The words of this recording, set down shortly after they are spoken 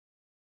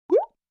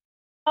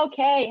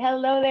Okay,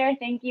 hello there.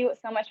 Thank you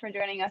so much for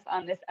joining us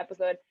on this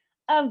episode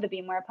of the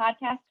Be More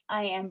podcast.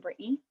 I am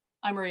Brittany.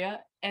 I'm Maria,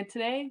 and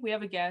today we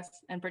have a guest,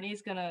 and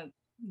Brittany's gonna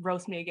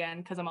roast me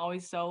again because I'm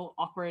always so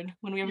awkward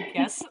when we have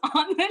guests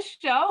on this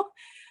show.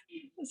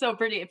 So,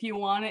 Brittany, if you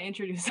want to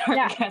introduce our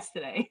Yeah, guest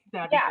today,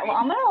 that'd be yeah. Well, great.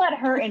 I'm gonna let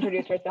her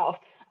introduce herself.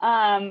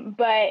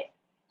 But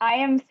I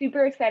am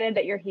super excited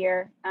that you're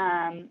here.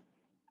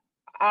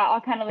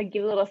 I'll kind of like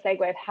give a little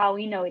segue of how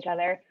we know each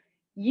other.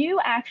 You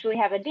actually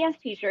have a dance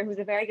teacher who's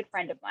a very good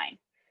friend of mine,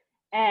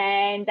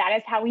 and that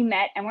is how we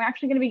met. And we're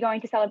actually going to be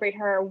going to celebrate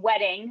her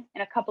wedding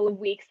in a couple of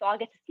weeks, so I'll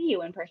get to see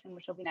you in person,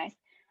 which will be nice.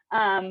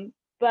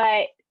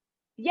 But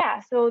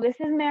yeah, so this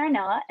is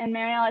Marinella, and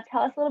Marinella,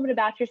 tell us a little bit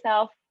about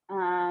yourself.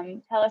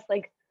 Tell us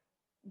like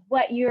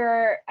what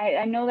you're.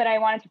 I know that I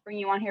wanted to bring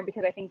you on here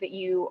because I think that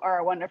you are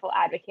a wonderful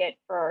advocate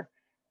for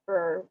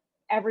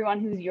everyone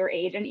who's your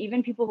age and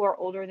even people who are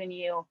older than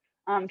you,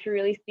 to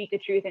really speak the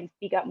truth and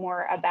speak up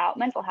more about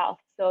mental health.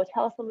 So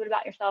tell us a little bit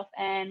about yourself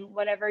and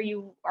whatever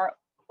you are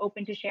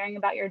open to sharing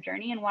about your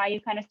journey and why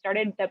you kind of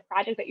started the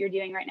project that you're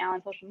doing right now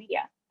on social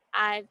media.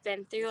 I've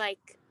been through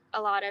like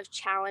a lot of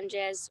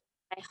challenges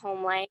in my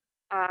home life.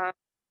 Um,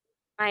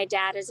 my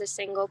dad is a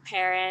single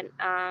parent.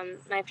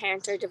 My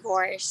parents are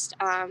divorced.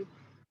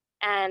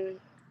 And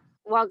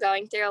while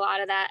going through a lot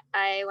of that,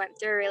 I went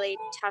through a really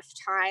tough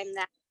time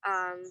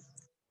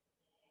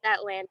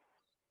that landed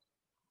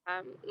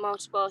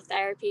multiple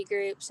therapy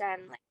groups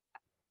and like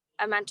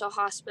a mental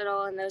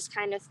hospital and those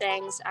kind of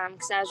things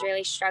because I was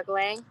really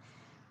struggling.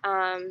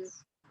 Um,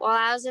 while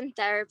I was in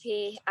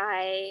therapy,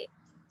 I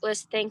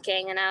was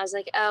thinking and I was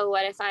like, oh,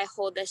 what if I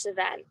hold this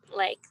event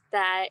like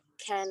that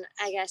can,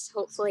 I guess,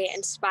 hopefully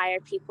inspire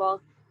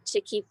people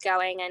to keep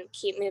going and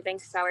keep moving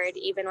forward,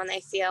 even when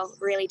they feel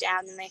really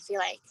down and they feel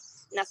like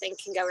nothing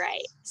can go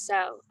right.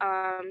 So,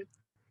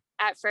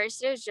 at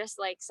first, it was just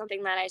like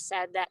something that I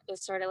said that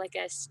was sort of like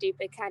a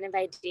stupid kind of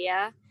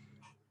idea.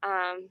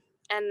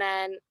 And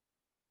then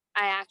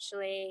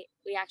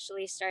we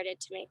actually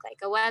started to make like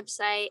a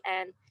website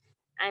and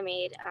I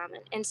made an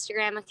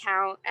Instagram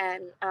account,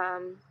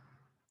 and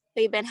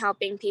we've been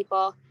helping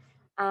people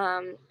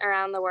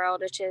around the world,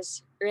 which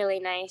is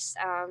really nice.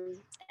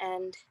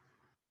 And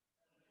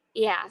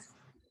yeah,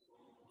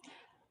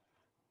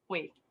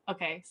 Wait,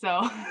 okay,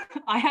 so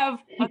I have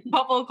a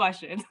couple of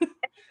questions.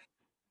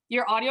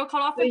 Your audio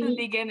cut off So at the you,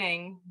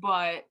 beginning,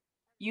 but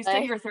you said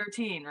like, you're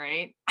 13,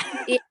 right?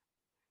 yeah,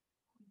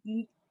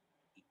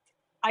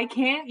 I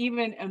can't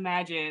even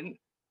imagine.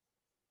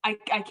 I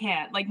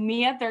can't. Like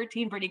me at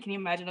 13, Brittany, can you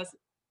imagine us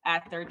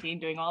at 13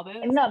 doing all this?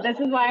 no, this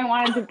is why I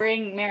wanted to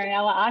bring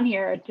Marinella on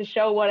here to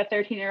show what a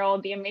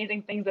 13-year-old, the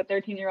amazing things that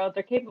 13-year-olds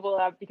are capable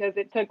of, because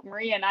it took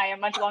Maria and I a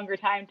much longer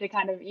time to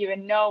kind of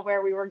even know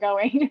where we were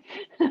going.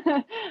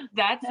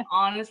 That's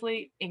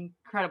honestly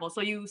incredible.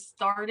 So you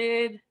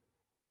started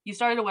a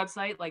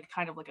website, like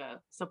kind of like a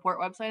support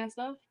website and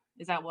stuff?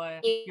 Is that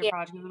what your yeah.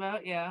 project is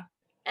about? Yeah.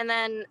 And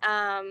then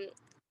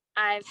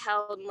I've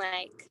held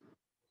like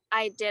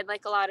I did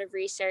like a lot of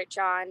research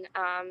on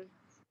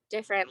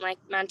different like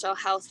mental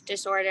health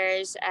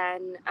disorders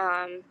and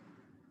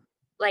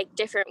like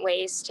different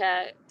ways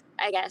to,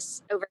 I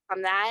guess,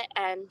 overcome that.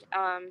 And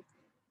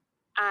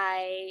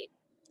I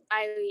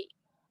I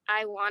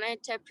I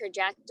wanted to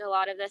project a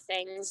lot of the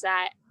things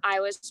that I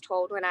was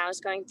told when I was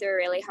going through a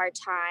really hard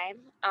time.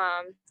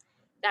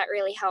 That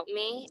really helped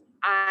me.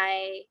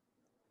 I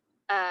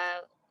uh,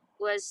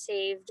 was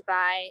saved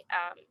by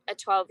a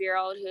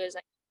 12-year-old who was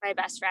like my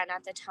best friend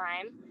at the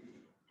time,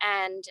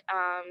 and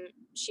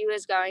she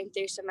was going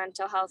through some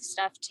mental health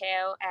stuff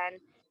too, and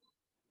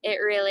it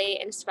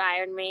really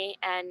inspired me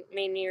and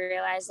made me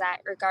realize that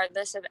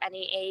regardless of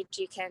any age,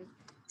 you can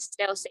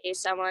still save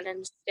someone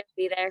and still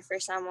be there for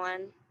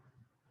someone.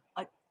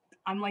 I,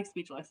 I'm like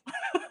speechless.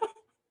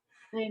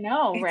 I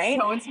know, It's right?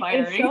 so It's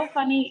inspiring. so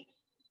funny.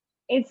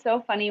 It's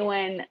so funny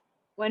when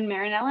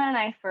Marinella and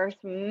I first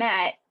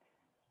met.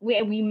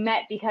 We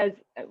met because,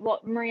 well,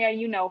 Maria,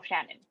 you know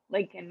Shannon,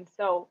 like, and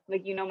so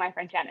like you know my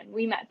friend Shannon.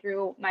 We met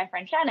through my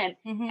friend Shannon,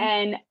 Hmm.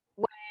 and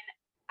when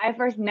I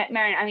first met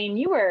Marin, I mean,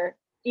 you were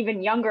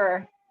even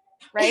younger,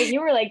 right?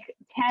 You were like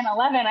 10,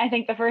 11, I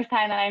think, the first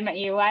time that I met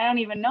you. I don't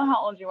even know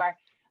how old you are,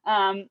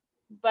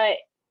 but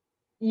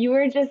you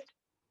were just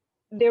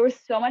there was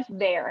so much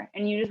there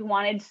and you just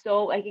wanted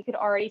so like you could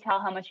already tell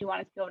how much you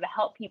wanted to be able to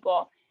help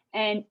people.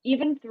 And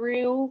even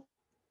through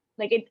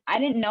like it I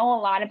didn't know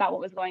a lot about what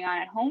was going on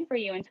at home for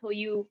you until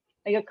you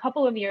like a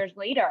couple of years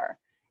later.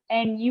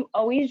 And you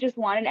always just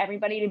wanted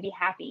everybody to be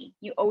happy.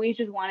 You always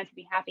just wanted to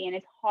be happy. And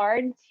it's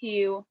hard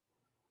to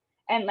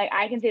and like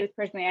I can say this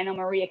personally, I know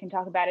Maria can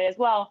talk about it as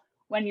well.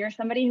 When you're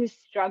somebody who's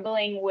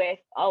struggling with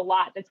a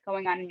lot that's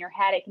going on in your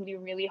head, it can be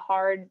really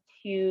hard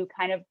to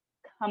kind of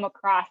come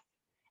across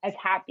as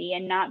happy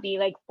and not be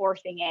like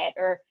forcing it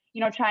or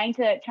trying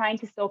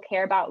to still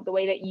care about the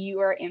way that you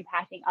are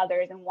impacting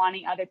others and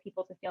wanting other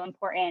people to feel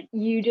important.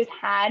 You just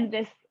had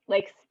this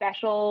like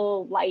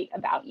special light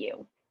about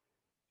you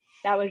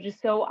that was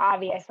just so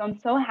obvious. So I'm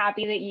so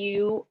happy that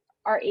you've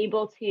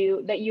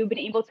been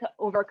able to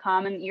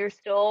overcome and you're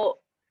still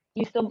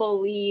you still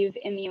believe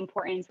in the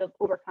importance of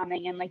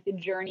overcoming and like the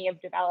journey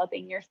of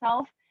developing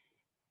yourself.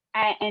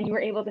 And you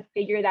were able to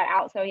figure that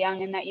out so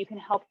young, and that you can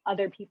help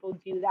other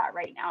people do that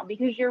right now.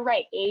 Because you're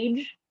right,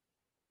 age,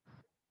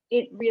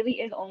 it really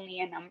is only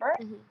a number.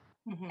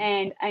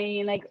 And I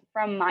mean, like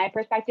from my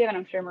perspective, and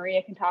I'm sure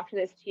Maria can talk to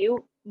this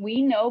too,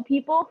 we know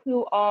people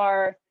who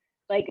are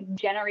like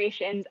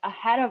generations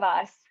ahead of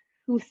us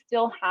who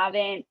still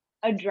haven't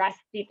addressed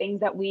the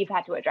things that we've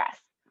had to address,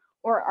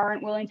 or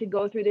aren't willing to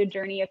go through the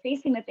journey of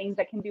facing the things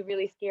that can be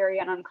really scary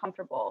and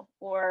uncomfortable,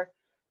 or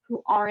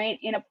who aren't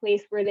in a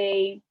place where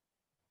they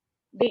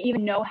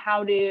even know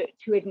how to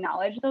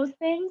acknowledge those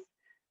things,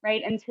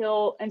 right?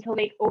 Until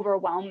they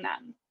overwhelm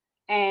them.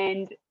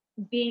 And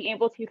being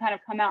able to kind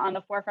of come out on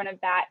the forefront of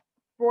that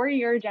for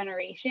your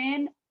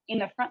generation in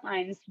the front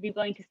lines, to be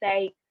willing to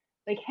say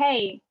like,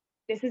 hey,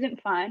 this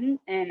isn't fun,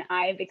 and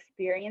I've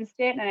experienced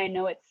it, and I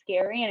know it's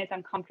scary and it's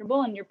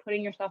uncomfortable, and you're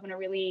putting yourself in a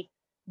really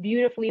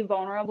beautifully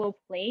vulnerable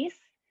place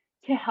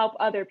to help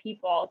other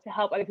people,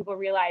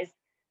 realize,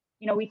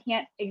 you know, we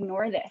can't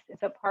ignore this.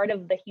 It's a part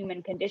of the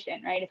human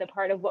condition, right? It's a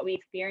part of what we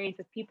experience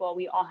as people.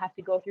 We all have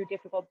to go through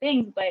difficult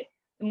things, but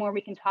the more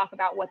we can talk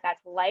about what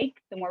that's like,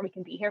 the more we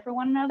can be here for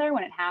one another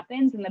when it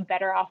happens, and the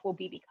better off we'll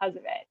be because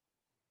of it.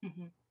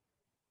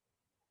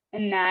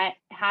 And that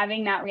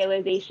having that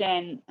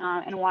realization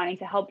and wanting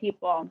to help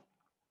people,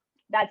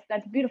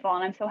 that's beautiful.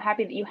 And I'm so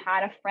happy that you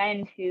had a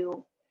friend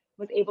who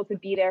was able to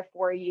be there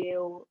for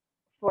you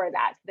for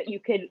that, so that you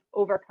could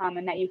overcome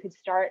and that you could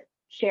start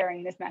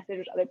sharing this message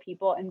with other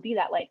people and be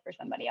that light for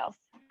somebody else.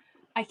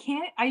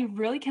 I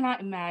really cannot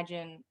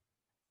imagine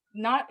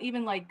not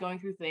even like going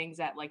through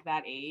things at like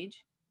that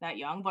age, that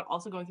young, but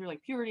also going through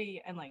like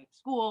puberty and like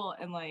school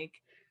and like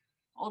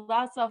all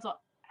that stuff. So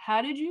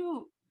how did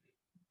you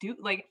do,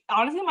 like,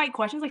 honestly, my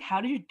question is like, how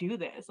did you do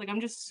this? Like,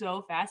 I'm just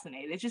so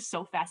fascinated. It's just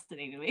so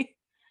fascinating to me.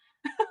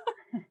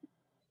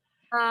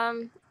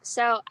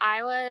 So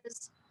I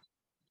was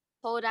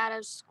pulled out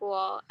of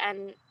school,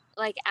 and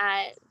like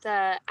at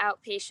the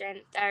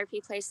outpatient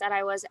therapy place that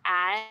I was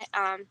at,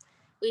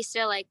 we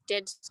still like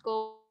did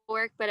school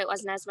work, but it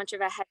wasn't as much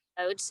of a heavy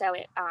load. So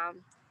it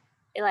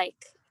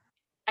like,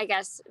 I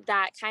guess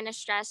that kind of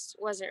stress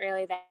wasn't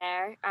really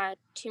there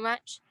too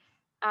much.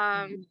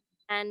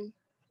 And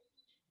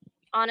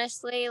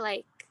honestly,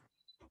 like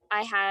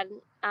I had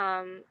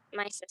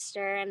my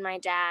sister and my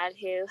dad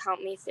who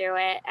helped me through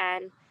it,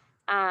 and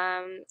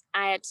I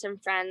had some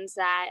friends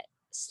that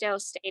still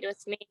stayed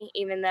with me,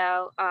 even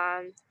though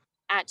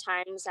at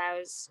times I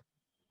was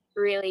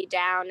really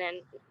down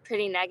and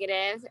pretty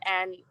negative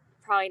and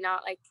probably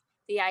not like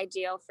the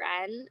ideal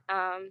friend.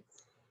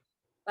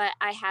 But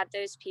I had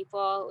those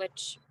people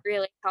which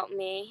really helped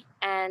me,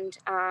 and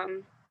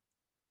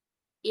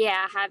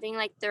yeah, having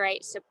like the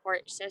right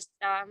support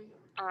system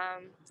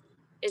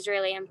is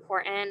really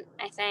important.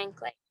 I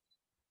think like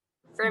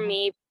for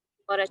me,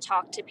 able to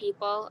talk to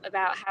people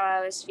about how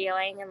I was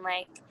feeling and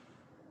like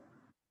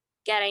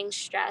getting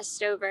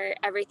stressed over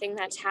everything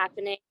that's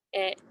happening,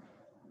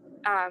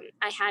 I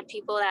had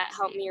people that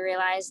helped me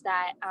realize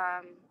that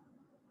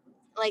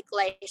like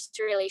life's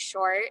really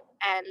short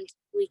and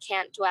we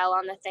can't dwell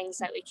on the things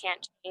that we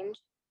can't change.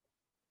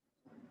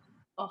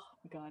 Oh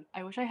my god,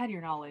 I wish I had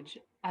your knowledge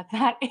at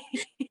that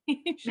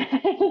age.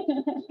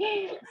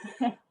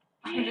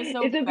 I'm just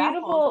so It's a baffled.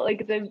 beautiful,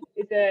 like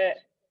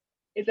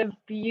it's a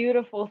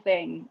beautiful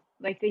thing,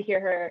 like to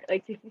hear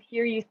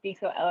you speak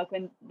so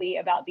eloquently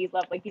about these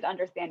these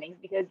understandings,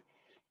 because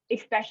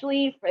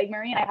especially for like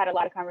Marie and I had a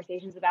lot of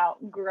conversations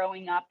about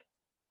growing up,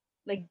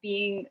 like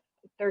being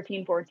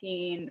 13,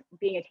 14,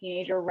 being a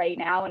teenager right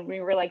now, and we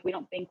were like, we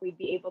don't think we'd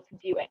be able to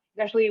do it,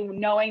 especially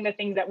knowing the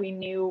things that we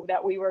knew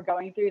that we were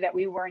going through that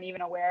we weren't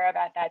even aware of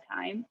at that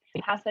time.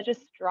 It has such a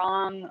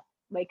strong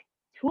like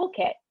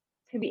toolkit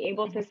to be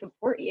able to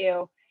support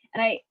you.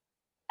 And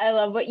I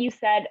love what you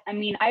said. I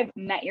mean, I've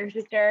met your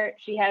sister.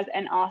 She has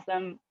an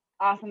awesome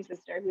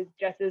sister who's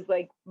just as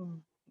like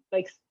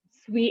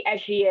sweet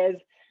as she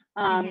is.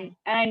 And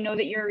I know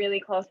that you're really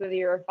close with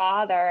your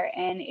father,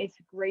 and it's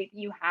great that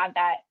you have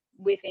that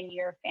within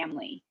your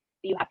family,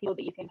 that you have people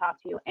that you can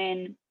talk to.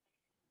 And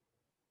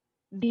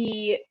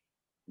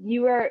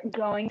you are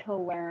going to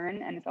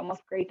learn, and it's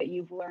almost great that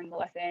you've learned the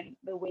lesson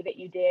the way that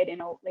you did, in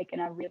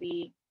a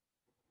really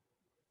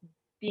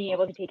being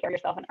able to take care of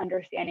yourself and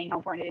understanding how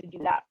important it is to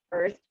do that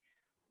first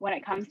when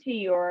it comes to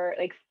your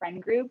like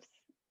friend groups.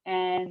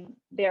 And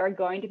there are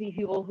going to be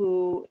people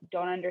who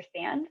don't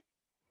understand,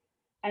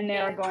 and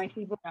there are going to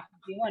be people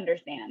who do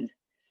understand.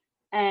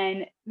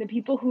 And the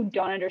people who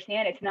don't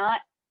understand,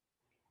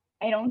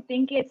 I don't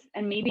think it's,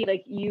 and maybe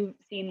like you've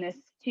seen this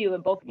too,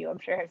 and both of you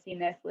I'm sure have seen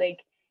this, like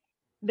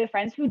the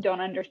friends who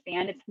don't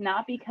understand, it's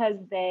not because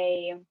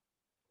they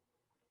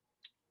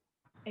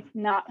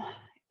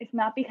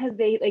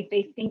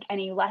think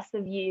any less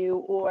of you,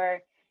 or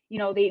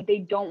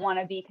they don't want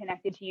to be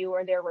connected to you,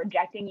 or they're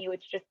rejecting you.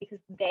 It's just because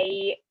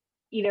they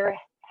either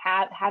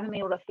haven't been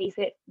able to face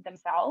it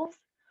themselves,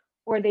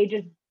 or they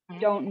just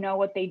don't know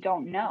what they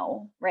don't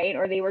know, right?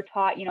 Or they were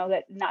taught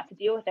that not to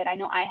deal with it. I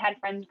know I had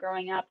friends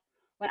growing up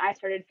when I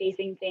started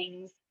facing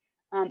things,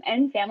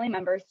 and family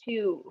members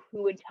too,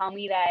 who would tell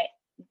me that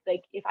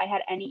like if I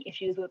had any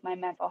issues with my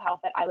mental health,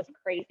 that I was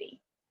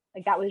crazy.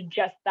 Like that was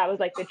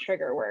like the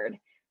trigger word.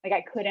 Like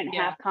I couldn't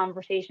have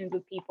conversations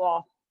with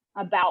people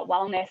about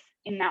wellness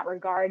in that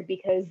regard,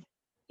 because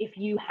if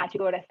you had to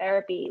go to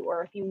therapy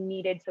or if you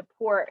needed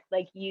support,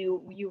 like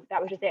you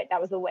that was just it.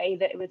 That was the way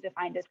that it was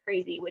defined as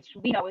crazy, which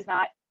we know is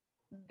not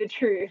the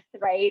truth,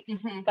 right?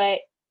 But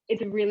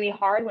it's really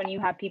hard when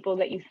you have people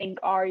that you think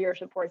are your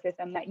support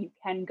system that you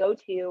can go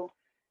to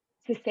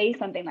say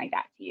something like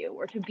that to you,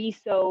 or to be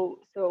so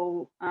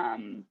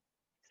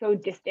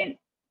distant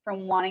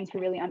from wanting to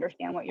really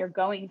understand what you're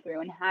going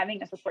through. And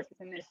having a support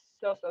system is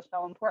so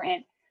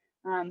important.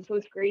 So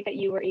it's great that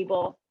you were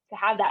able to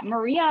have that.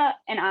 Maria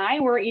and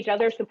I were each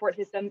other's support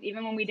systems,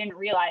 even when we didn't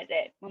realize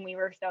it when we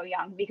were so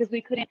young, because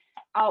we couldn't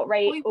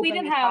outright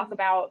openly talk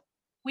about.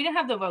 We didn't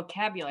have the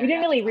vocabulary. We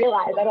didn't really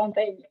realize, I don't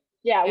think.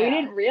 Yeah, we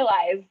didn't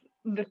realize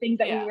the things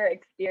that we were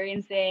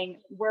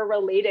experiencing were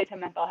related to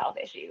mental health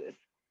issues.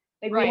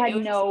 Like we had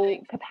no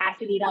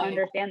capacity to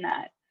understand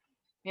that.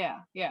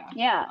 Yeah.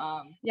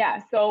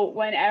 So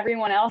when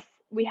everyone else,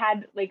 we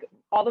had like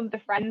all of the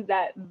friends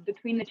that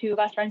between the two of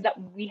us, friends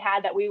that we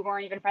had that we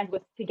weren't even friends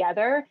with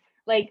together,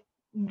 like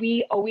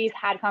we always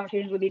had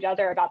conversations with each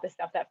other about the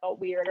stuff that felt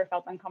weird or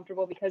felt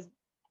uncomfortable, because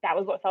that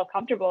was what felt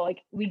comfortable.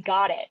 Like we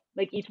got it.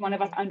 Like each one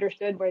of us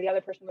understood where the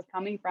other person was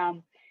coming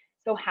from.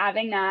 So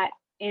having that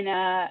in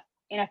a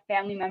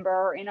family member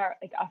or in a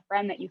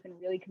friend that you can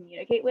really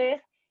communicate with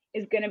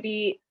is going to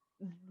be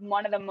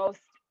one of the most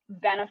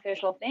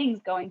beneficial things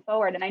going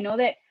forward. And I know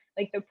that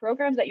like the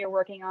programs that you're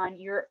working on,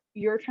 you're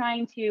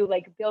trying to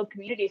like build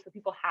community so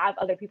people have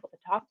other people to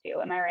talk to.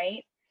 Am I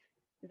right?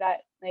 Is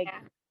that like,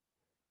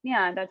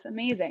 yeah, that's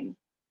amazing.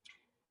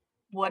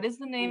 What is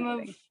the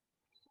name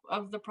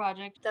of the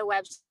project? The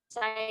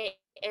website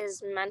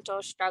is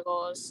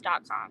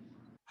mentalstruggles.com.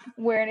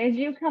 Where did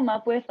you come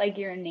up with like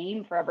your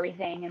name for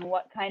everything, and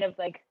what kind of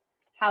like,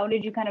 how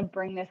did you kind of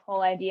bring this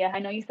whole idea? I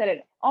know you said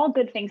it, all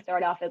good things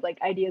start off as like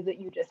ideas that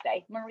you just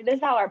say. This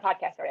is how our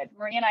podcast started.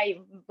 Maria and I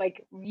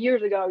like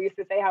years ago used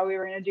to say how we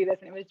were going to do this,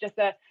 and it was just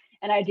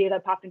an idea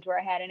that popped into our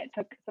head, and it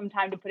took some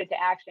time to put it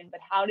to action. But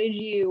how did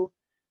you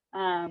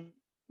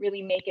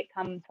really make it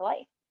come to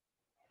life?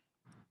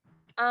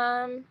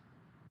 I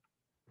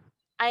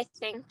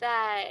think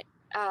that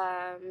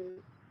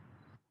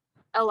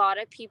a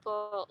lot of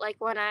people, like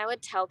when I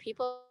would tell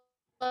people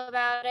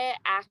about it,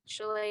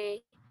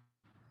 actually,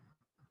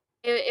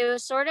 it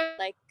was sort of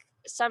like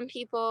some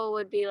people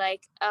would be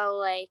like, oh,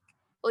 like,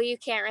 well, you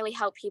can't really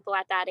help people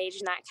at that age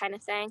and that kind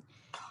of thing.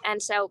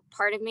 And so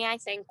part of me, I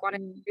think,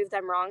 wanted to prove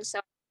them wrong. So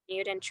I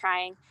continued in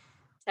trying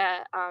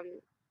to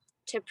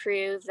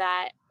prove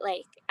that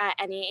like at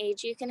any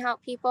age you can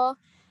help people.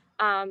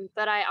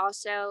 But I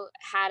also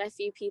had a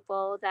few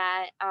people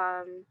that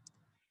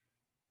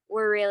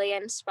were really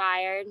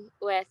inspired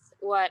with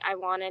what I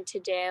wanted to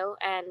do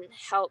and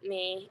helped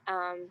me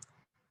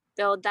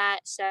build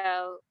that.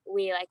 So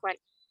we like went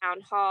to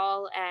town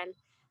hall and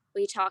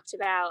we talked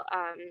about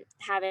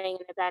having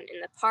an event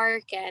in the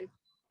park and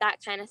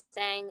that kind of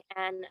thing.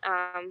 And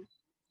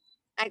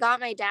I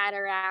got my dad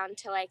around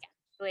to like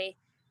actually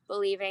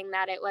believing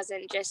that it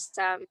wasn't just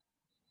I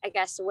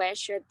guess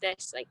wish or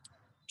this like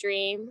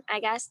dream, I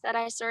guess, that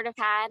I sort of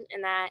had,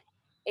 and that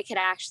it could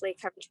actually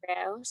come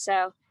true.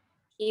 So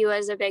he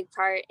was a big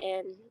part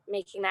in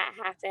making that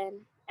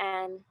happen.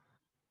 And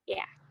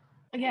yeah.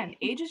 Again,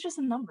 age is just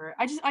a number.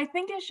 I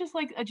think it's just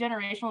like a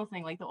generational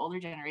thing, like the older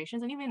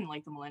generations and even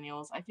like the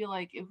millennials. I feel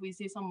like if we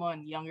see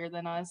someone younger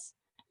than us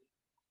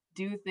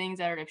do things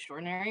that are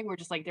extraordinary, we're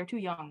just like, they're too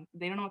young.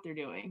 They don't know what they're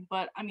doing.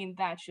 But I mean,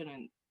 that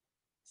shouldn't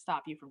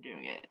stop you from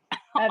doing it.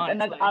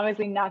 And that's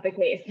obviously not the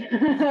case.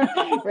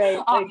 Right.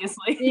 Obviously.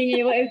 Like, being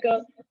able to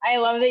go, I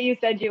love that you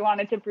said you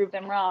wanted to prove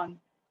them wrong,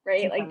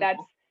 right? Like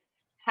that's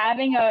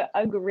having a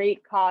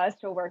great cause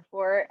to work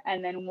for,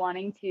 and then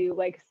wanting to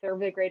like serve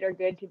the greater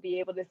good, to be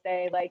able to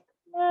say like,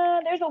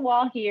 there's a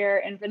wall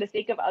here, and for the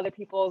sake of other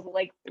people's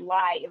like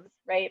lives,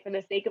 right? For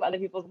the sake of other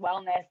people's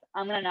wellness,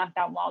 I'm gonna knock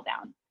that wall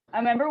down. I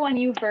remember when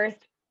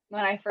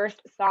I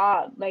first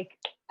saw, like,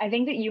 I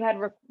think that you had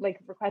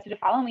requested to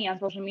follow me on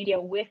social media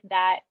with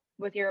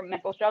your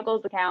mental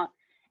struggles account,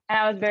 and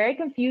I was very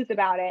confused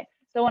about it.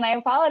 So when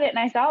I followed it and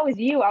I saw it was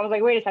you, I was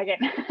like, wait a second.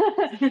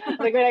 I was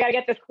like, wait, I gotta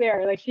get this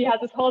clear. Like she has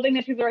this whole thing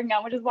that she's working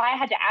on, which is why I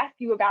had to ask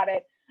you about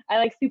it.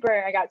 I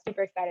got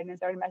super excited and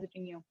started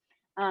messaging you.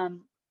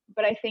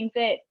 But I think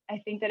that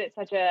it's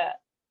such a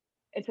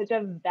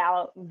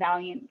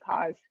valiant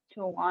cause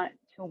to want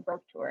to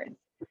work towards.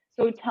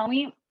 So tell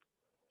me,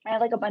 I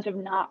have like a bunch of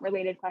not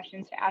related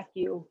questions to ask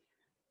you.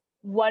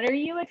 What are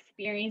you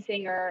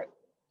experiencing, or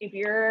if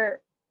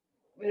you're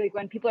like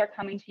when people are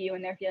coming to you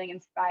and they're feeling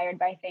inspired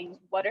by things,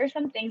 what are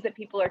some things that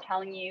people are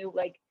telling you?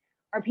 Like,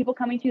 are people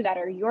coming to you that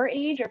are your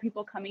age? Are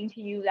people coming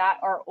to you that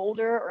are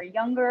older or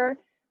younger?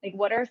 Like,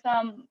 what are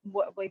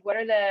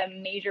the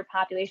major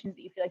populations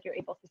that you feel like you're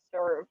able to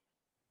serve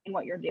in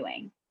what you're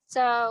doing?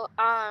 So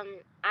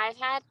I've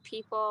had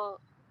people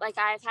like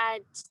I've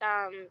had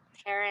some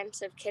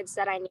parents of kids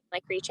that I knew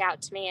like reach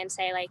out to me and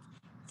say like,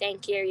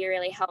 thank you, you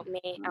really helped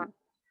me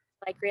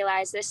like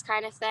realize this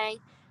kind of thing.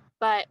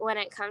 But when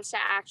it comes to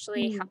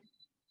actually Mm. helping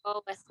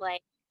people with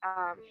like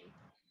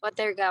what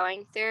they're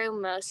going through,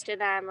 most of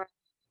them are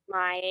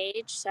my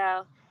age.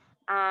 So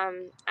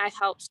I've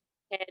helped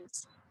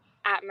kids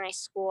at my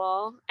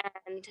school,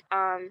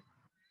 and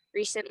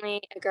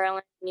recently a girl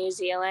in New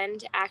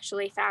Zealand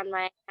actually found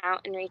my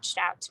account and reached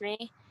out to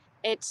me.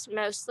 It's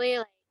mostly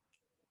like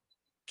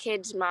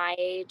kids my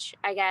age,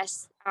 I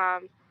guess,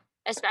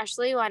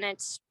 especially when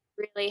it's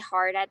really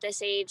hard at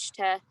this age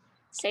to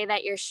say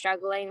that you're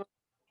struggling with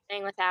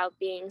something without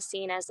being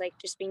seen as like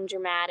just being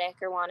dramatic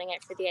or wanting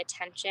it for the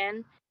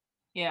attention.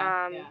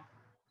 Yeah. Um, Yeah.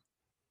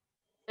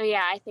 so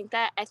yeah, I think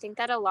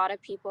that a lot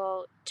of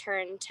people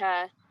turn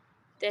to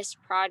this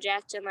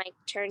project and like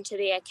turn to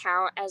the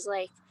account as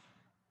like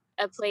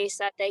a place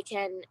that they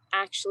can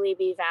actually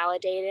be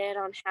validated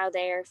on how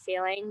they are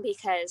feeling,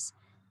 because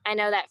I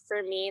know that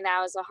for me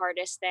that was the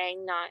hardest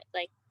thing, not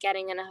like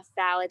getting enough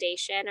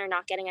validation or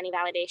not getting any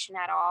validation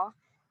at all.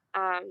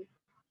 Um,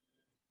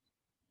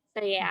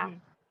 so yeah.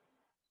 Mhm.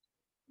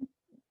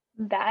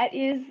 That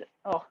is,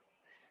 oh,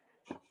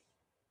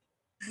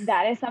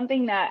 that is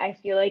something that I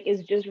feel like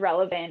is just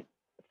relevant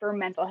for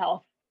mental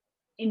health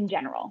in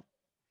general.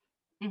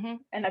 Mhm.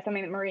 And that's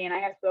something that Marie and I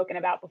have spoken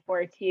about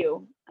before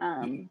too.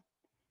 Mhm.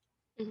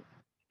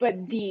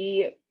 But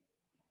the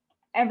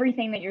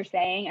everything that you're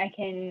saying,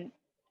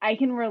 I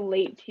can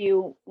relate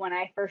to when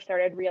I first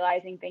started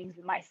realizing things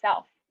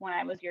myself when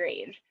I was your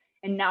age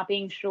and not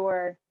being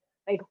sure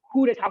like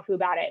who to talk to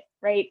about it,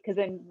 right? Because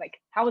then like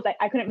how was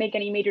I couldn't make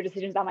any major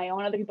decisions on my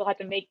own. Other people had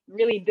to make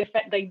really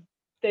like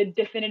the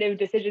definitive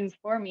decisions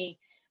for me.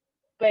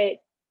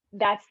 But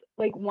that's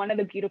like one of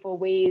the beautiful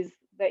ways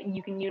that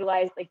you can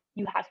utilize, like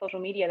you have social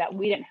media that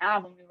we didn't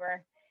have when we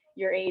were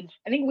your age.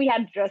 I think we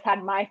had just had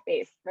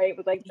MySpace, right? It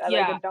was like the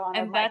Yeah, dawn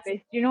of and that's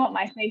MySpace. Do you know what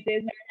MySpace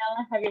is,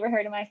 Marianella? Have you ever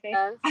heard of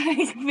MySpace?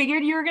 I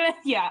figured you were gonna.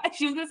 Yeah,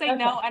 she was gonna say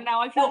Okay. no, and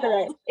now I feel That's all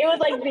right. old. It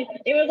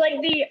was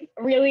like the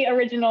really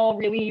original,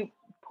 really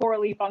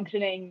poorly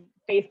functioning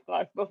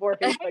Facebook before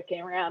Facebook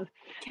came around.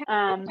 Can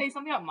I say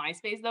something about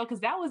MySpace though?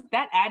 Because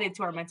that added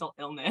to our mental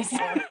illness.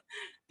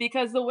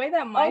 Because the way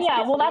that Oh yeah,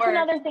 MySpace well that's worked,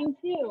 another thing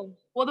too.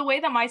 well, the way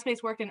that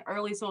MySpace worked and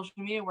early social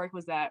media worked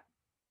was that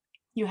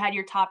you had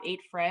your top 8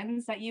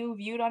 friends that you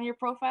viewed on your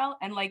profile,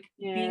 and like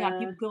being on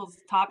Yeah. people's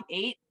top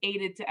 8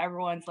 aided to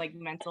everyone's like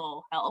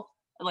mental health,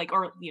 like,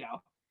 or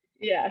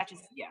Yes. that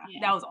just Yeah.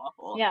 that was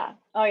awful. Yeah.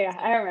 Oh yeah,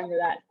 I remember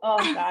that. Oh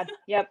God.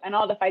 Yep. And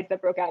all the fights that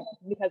broke out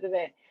because of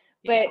it.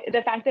 Yeah. But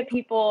the fact that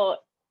people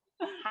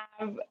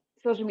have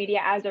social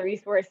media as a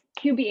resource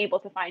to be able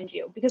to find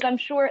you, because I'm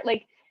sure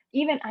like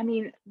even I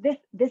mean this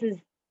is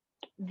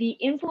the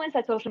influence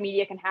that social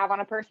media can have on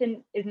a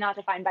person is not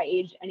defined by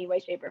age any way,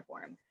 shape, or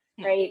form.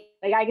 No. Right.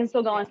 Like I can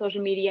still go Yeah. on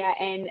social media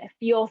and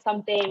feel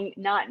something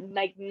not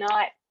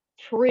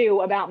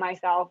true about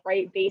myself,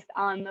 right? Based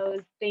on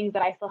those things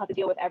that I still have to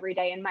deal with every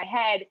day in my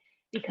head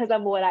because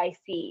of what I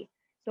see.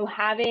 So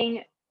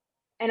having,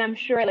 and I'm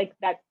sure like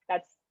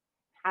that's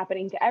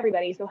happening to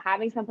everybody. So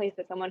having some place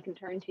that someone can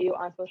turn to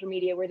on social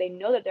media where they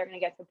know that they're going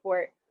to get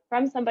support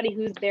from somebody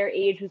who's their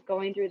age, who's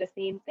going through the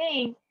same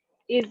thing,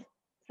 is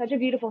such a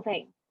beautiful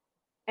thing.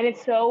 And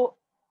it's so,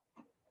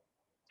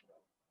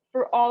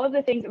 for all of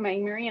the things that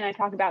Marie and I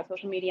talk about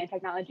social media and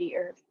technology,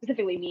 or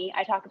specifically me,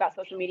 I talk about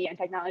social media and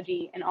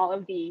technology and all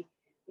of the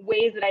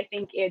ways that I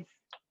think it's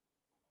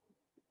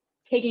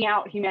taking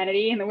out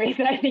humanity and the ways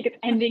that I think it's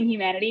ending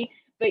humanity,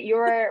 but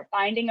you're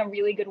finding a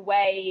really good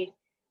way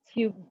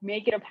to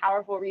make it a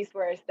powerful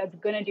resource that's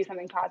going to do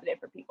something positive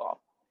for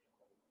people.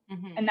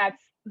 Mhm. And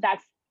that's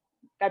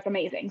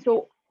amazing.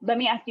 So let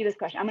me ask you this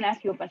question. I'm going to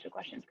ask you a bunch of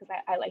questions because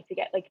I like to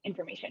get like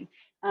information.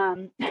 How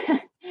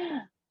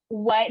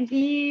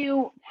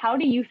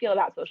do you feel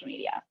about social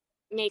media?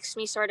 Makes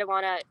me sort of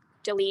want to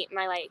delete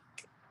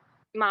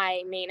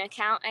my main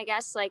account, I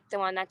guess, like the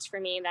one that's for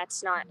me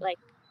that's not like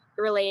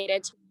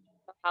related to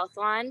the health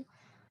one,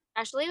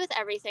 especially with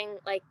everything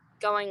like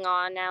going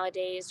on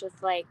nowadays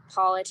with like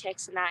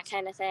politics and that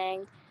kind of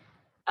thing.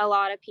 A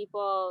lot of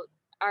people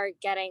are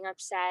getting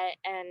upset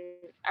and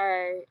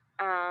are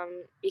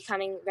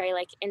becoming very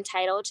like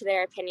entitled to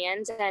their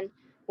opinions and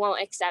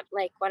won't accept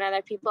like when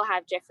other people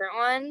have different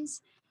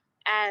ones.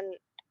 And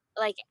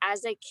like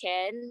as a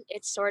kid,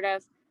 it's sort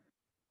of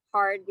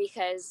hard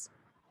because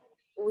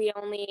we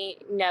only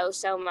know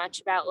so much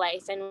about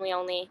life and we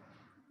only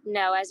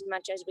know as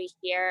much as we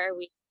hear or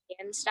we see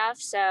and stuff.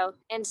 So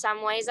in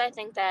some ways I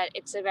think that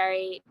it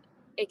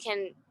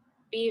can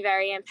be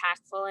very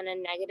impactful in a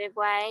negative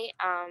way.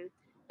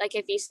 Like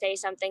if you say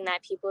something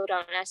that people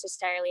don't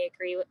necessarily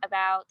agree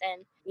about,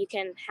 then you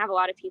can have a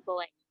lot of people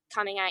like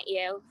coming at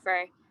you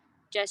for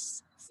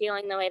just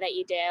feeling the way that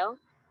you do.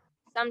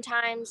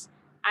 Sometimes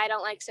I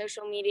don't like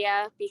social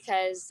media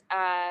because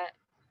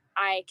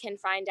I can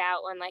find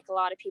out when like a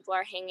lot of people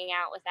are hanging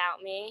out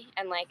without me,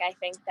 and like I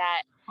think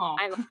that Oh.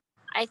 I'm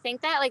I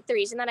think that like the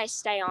reason that I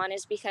stay on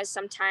is because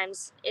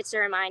sometimes it's a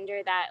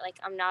reminder that like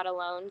I'm not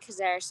alone, because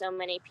there are so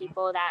many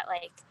people that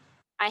like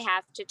I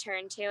have to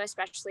turn to,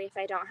 especially if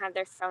I don't have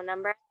their phone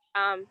number.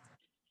 Um,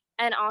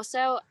 and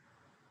also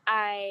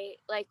I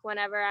like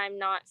whenever I'm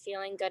not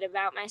feeling good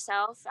about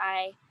myself,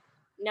 I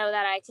know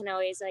that I can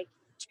always like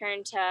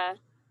turn to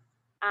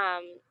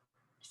um,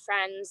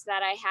 friends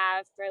that I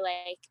have for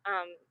like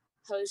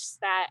posts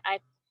that I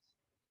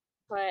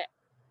put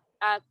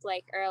up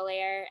like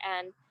earlier,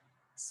 and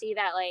see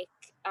that like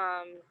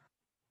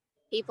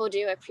people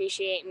do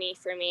appreciate me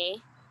for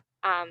me,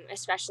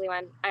 especially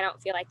when I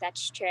don't feel like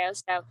that's true.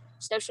 So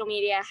social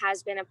media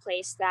has been a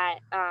place that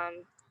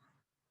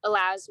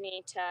allows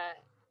me to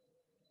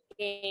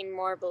gain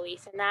more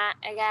belief in that,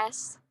 I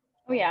guess.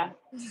 Oh yeah,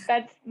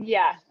 that's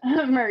yeah,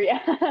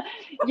 Maria.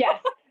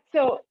 Yes.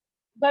 So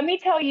let me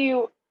tell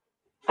you,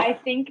 I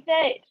think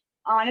that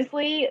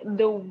honestly,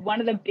 the one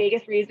of the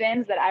biggest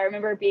reasons that I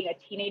remember being a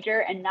teenager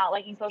and not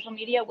liking social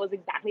media was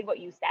exactly what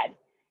you said.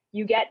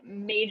 You get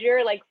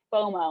major like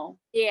FOMO.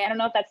 Yeah, I don't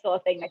know if that's still a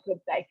thing I could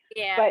say,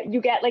 yeah, but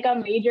you get like a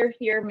major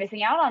fear of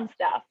missing out on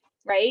stuff,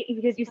 right?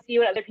 Because you see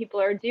what other people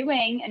are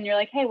doing and you're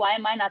like, hey, why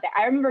am I not there?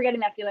 I remember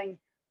getting that feeling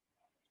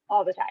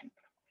all the time.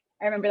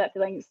 I remember that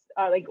feeling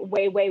like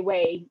way, way,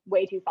 way,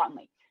 way too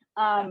fondly.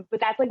 But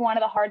that's like one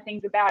of the hard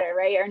things about it,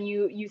 right? And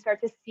you start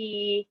to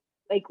see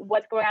like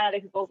what's going on in other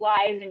people's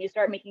lives, and you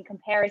start making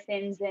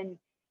comparisons, and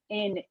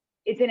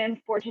it's an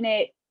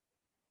unfortunate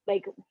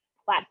like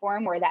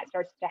platform where that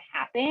starts to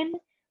happen.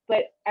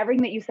 But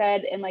everything that you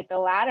said in like the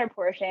latter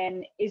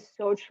portion is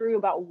so true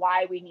about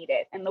why we need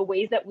it and the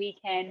ways that we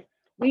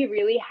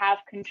really have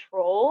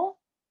control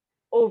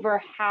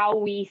over how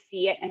we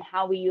see it and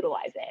how we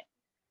utilize it.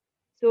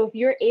 So if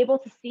you're able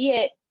to see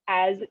it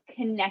as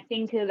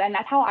connecting to, and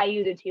that's how I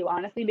use it too,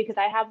 honestly, because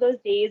I have those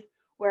days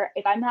where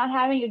if I'm not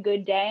having a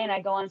good day and I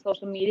go on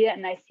social media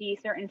and I see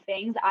certain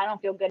things, I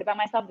don't feel good about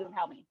myself. It doesn't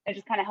help me. It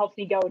just kind of helps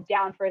me go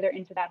down further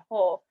into that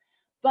hole.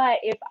 But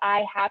if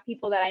I have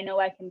people that I know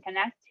I can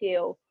connect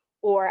to,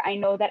 or I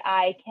know that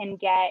I can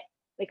get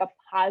like a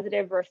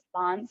positive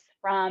response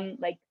from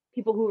like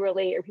people who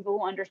relate or people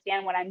who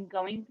understand what I'm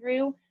going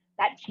through,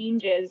 that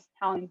changes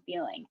how I'm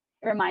feeling.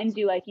 It reminds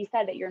you, like you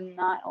said, that you're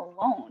not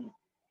alone.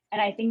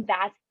 And I think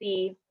that's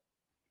the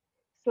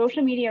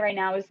social media right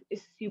now is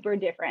super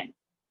different.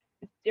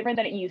 It's different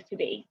than it used to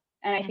be.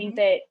 And I think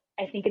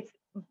it's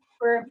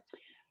for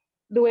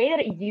the way that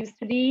it used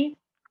to be,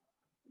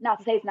 not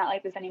to say it's not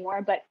like this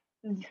anymore, but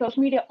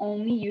social media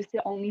only used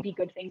to only be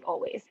good things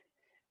always.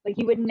 Like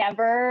you would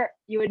never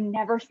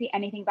see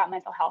anything about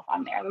mental health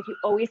on there. Like you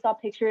always saw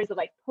pictures of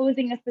like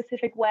posing a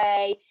specific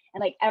way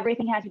and like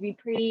everything had to be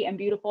pretty and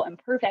beautiful and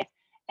perfect.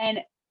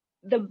 And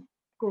the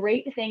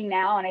great thing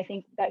now, and I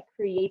think that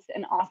creates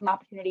an awesome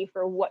opportunity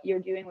for what you're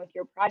doing with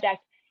your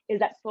project, is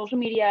that social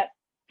media,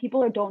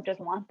 people don't just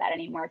want that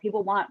anymore.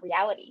 People want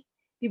reality.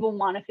 People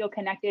want to feel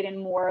connected in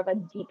more of a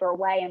deeper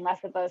way and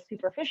less of a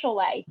superficial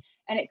way.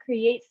 And it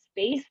creates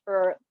space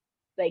for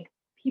like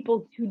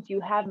people who do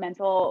have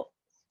mental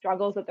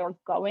struggles that they're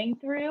going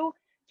through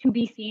to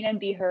be seen and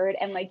be heard.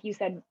 And like you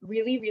said,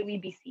 really, really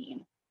be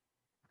seen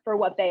for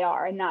what they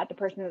are and not the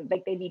person that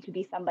like they need to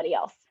be somebody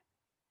else.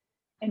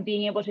 And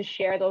being able to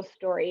share those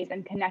stories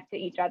and connect to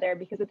each other,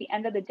 because at the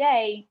end of the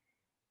day,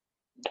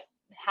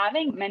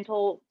 having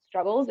mental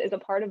struggles is a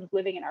part of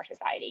living in our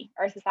society.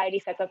 Our society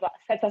sets us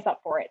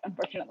up for it,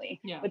 unfortunately,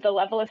 Yeah. with the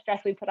level of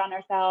stress we put on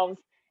ourselves.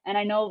 And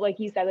I know, like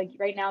you said, like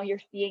right now you're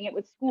seeing it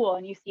with school,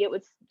 and you see it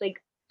with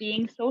like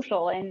being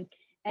social and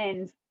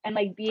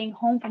like being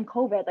home from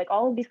COVID, like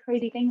all of these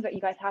crazy things that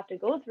you guys have to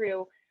go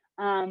through.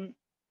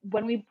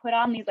 When we put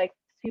on these like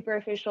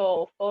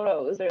superficial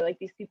photos or like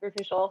these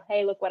superficial,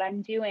 hey, look what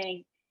I'm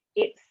doing,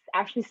 it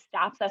actually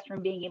stops us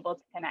from being able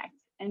to connect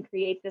and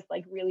creates this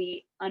like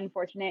really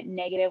unfortunate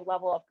negative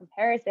level of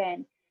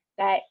comparison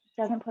that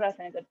doesn't put us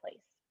in a good place.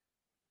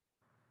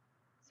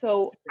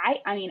 So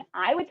I mean,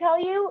 I would tell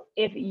you,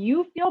 if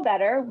you feel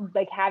better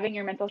like having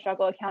your mental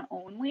struggle account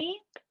only,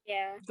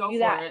 yeah, Go do for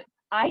that. it.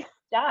 I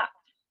stopped.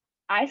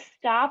 I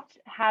stopped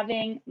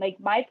having like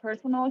my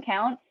personal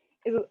account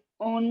is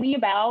only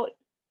about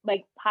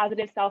like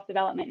positive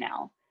self-development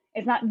now.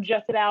 It's not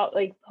just about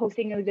like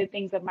posting the good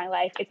things of my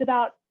life. It's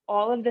about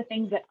all of the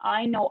things that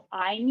I know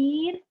I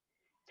need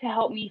to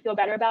help me feel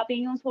better about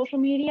being on social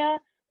media.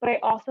 But I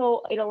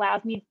also, it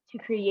allows me to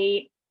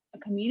create a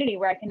community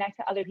where I connect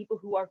to other people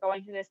who are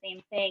going through the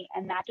same thing.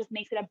 And that just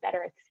makes it a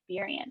better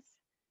experience.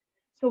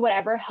 So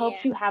whatever helps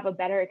yeah, you have a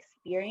better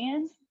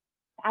experience,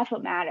 that's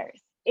what matters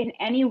in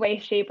any way,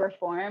 shape, or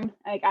form.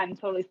 Like I'm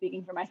totally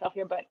speaking for myself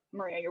here, but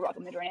Maria, you're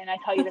welcome to join in. I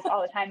tell you this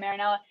all the time,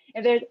 Marinella.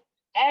 If there's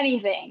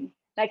anything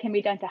that can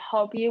be done to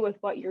help you with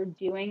what you're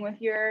doing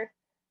with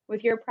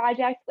your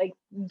project, like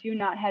do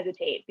not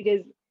hesitate,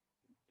 because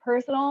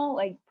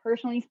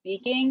personally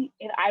speaking,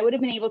 if I would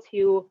have been able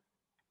to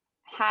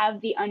have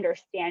the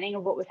understanding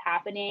of what was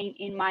happening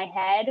in my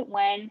head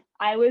when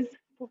I was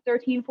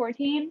 13,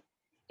 14,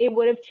 it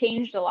would have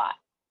changed a lot.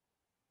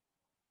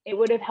 It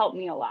would have helped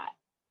me a lot.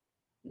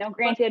 Now,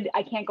 granted,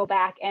 I can't go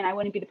back and I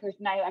wouldn't be the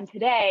person I am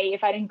today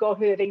if I didn't go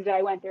through the things that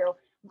I went through.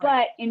 But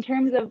Right. in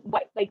terms of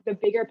what, like the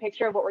bigger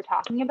picture of what we're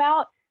talking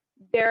about,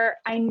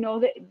 I know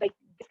that like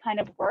this kind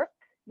of work,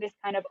 this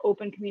kind of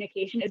open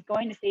communication is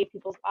going to save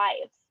people's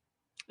lives.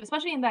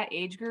 Especially in that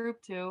age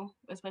group too,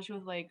 especially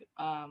with like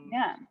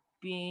Yeah.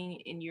 being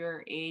in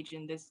your age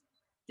in this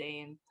day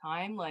and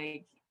time,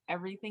 like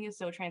everything is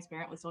so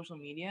transparent with social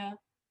media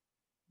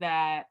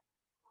that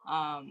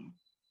um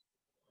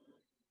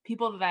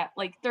people that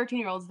like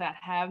 13-year-olds that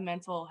have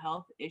mental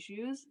health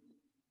issues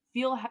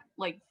feel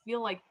like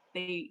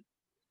they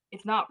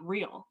it's not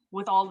real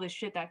with all this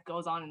shit that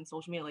goes on in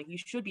social media. Like you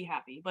should be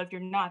happy, but if you're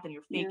not, then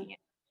you're Yeah. faking it.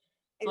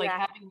 So like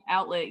Exactly. having an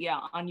outlet,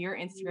 on your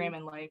Instagram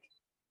and like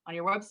on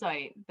your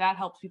website, that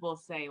helps people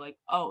say like,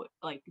 oh,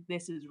 like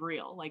this is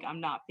real. Like I'm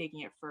not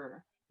faking it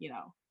for,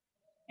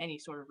 any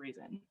sort of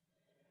reason.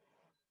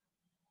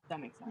 That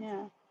makes sense.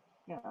 Yeah.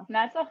 Yeah. And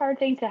that's a hard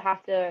thing to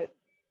have to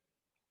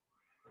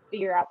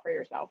figure out for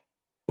yourself.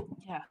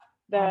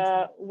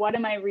 Yeah. What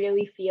am I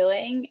really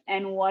feeling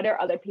and what are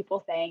other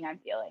people saying I'm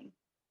feeling?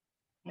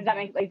 Does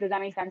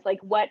that make sense? Like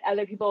what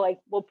other people like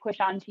will push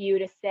onto you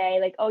to say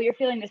like, oh, you're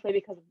feeling this way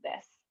because of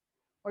this,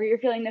 or you're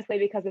feeling this way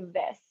because of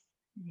this.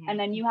 And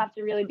then you have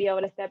to really be able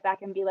to step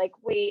back and be like,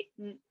 wait,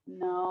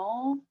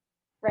 no,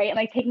 right? And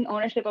like taking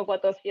ownership of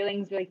what those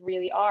feelings like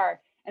really are.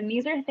 And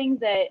these are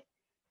things that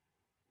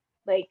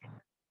like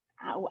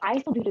I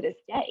still do to this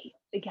day,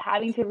 like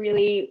having to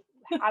really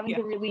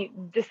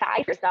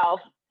decide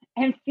yourself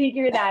and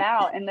figure that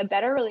out. And the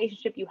better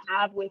relationship you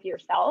have with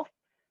yourself,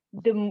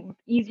 the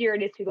easier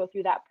it is to go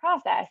through that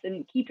process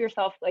and keep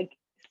yourself like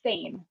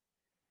sane,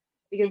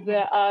 because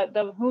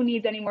the who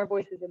needs any more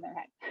voices in their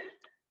head.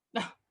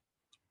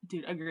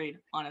 Dude, agreed,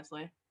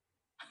 honestly.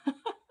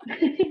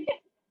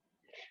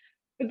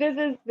 But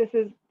this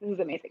is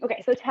amazing.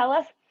 Okay, so tell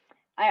us,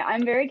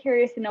 I'm very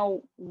curious to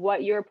know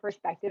what your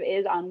perspective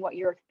is on what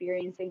you're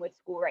experiencing with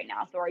school right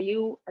now. So are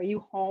you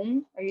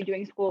home? Are you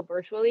doing school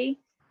virtually?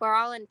 We're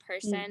all in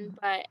person,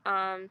 but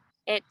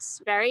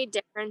it's very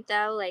different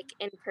though, like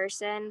in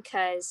person,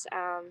 because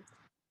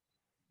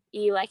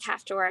you like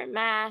have to wear a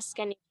mask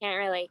and you can't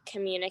really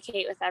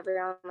communicate with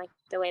everyone like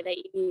the way that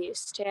you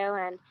used to,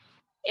 and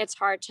it's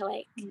hard to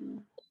like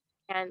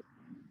and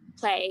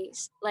play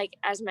like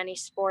as many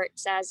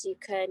sports as you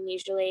could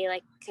usually,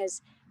 like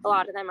because a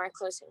lot of them are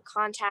close in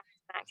contact,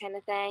 that kind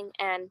of thing,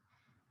 and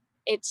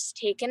it's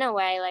taken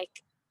away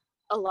like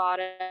a lot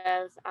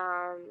of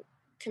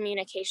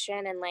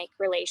communication and like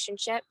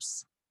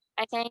relationships,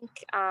 I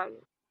think,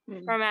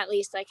 from at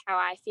least like how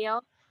I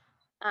feel,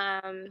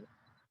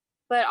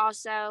 but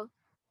also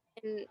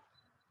in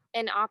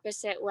an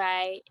opposite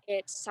way,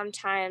 it's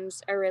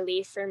sometimes a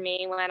relief for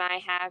me when I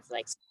have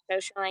like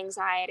social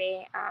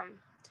anxiety.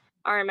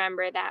 I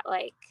remember that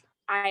like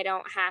I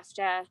don't have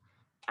to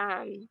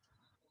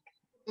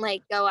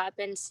like go up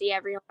and see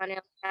everyone,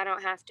 and I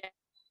don't have to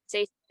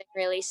say something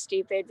really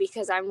stupid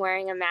because I'm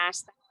wearing a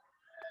mask that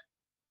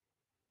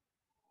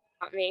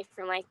stop me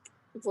from like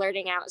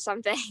blurting out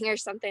something or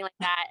something like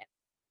that.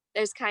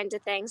 Those kinds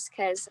of things,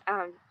 because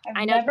I've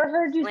I know never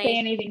heard you say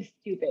anything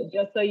stupid,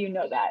 just so you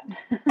know that.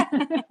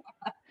 I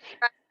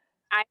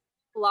have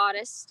a lot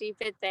of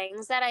stupid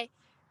things that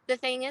the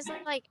thing is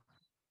like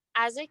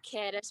as a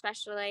kid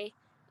especially,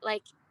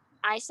 like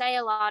I say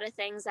a lot of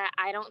things that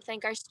I don't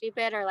think are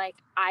stupid, or like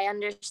I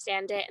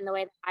understand it in the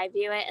way that I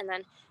view it, and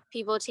then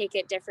people take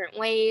it different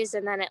ways,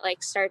 and then it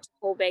like starts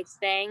a whole big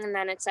thing, and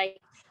then it's like,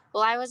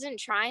 well, I wasn't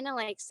trying to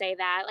like say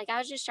that, like I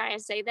was just trying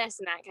to say this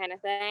and that kind of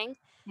thing.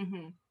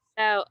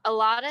 So a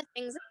lot of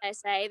things that I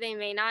say, they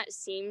may not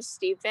seem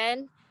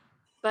stupid,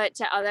 but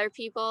to other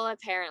people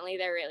apparently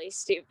they're really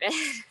stupid.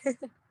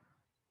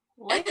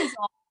 Life is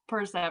all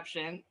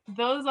perception.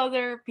 Those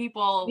other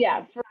people.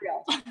 Yeah, for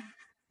real.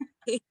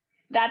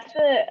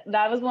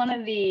 That was one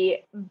of the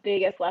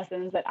biggest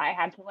lessons that I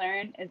had to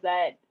learn, is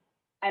that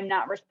I'm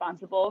not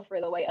responsible for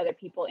the way other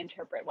people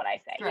interpret what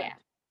I say.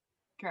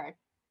 Correct.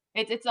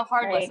 It's a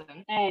hard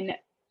lesson. And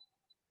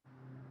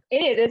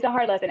it's a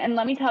hard lesson. And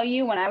let me tell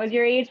you, when I was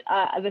your age,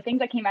 the things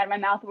that came out of my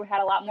mouth had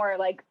a lot more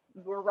like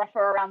were rougher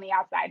around the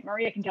outside.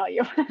 Maria can tell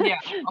you. Yeah.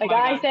 Like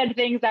I said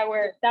things that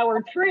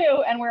were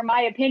true and were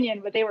my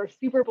opinion, but they were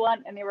super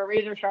blunt and they were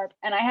razor sharp.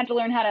 And I had to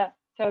learn how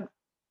to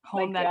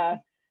hone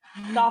that.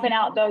 Soften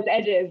out those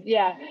edges.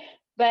 Yeah.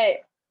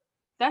 But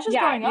that's just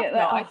growing up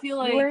though. I feel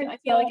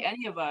like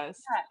any of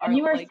us and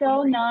you are like,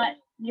 so not,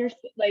 you're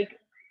like,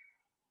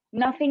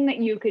 nothing that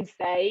you could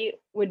say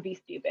would be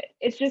stupid.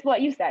 It's just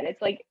what you said.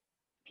 It's like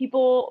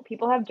people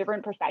have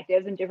different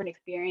perspectives and different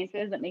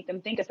experiences that make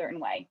them think a certain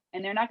way,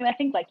 and they're not going to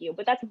think like you,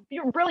 but that's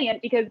brilliant,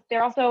 because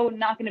they're also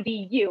not going to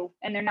be you,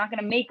 and they're not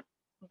going to make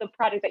the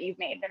product that you've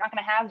made. They're not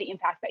going to have the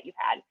impact that you've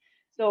had.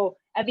 So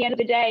at the end of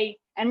the day,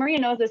 and Maria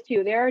knows this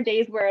too, there are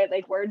days where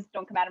like words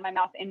don't come out of my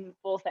mouth in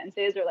full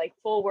sentences, or like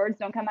full words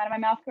don't come out of my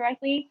mouth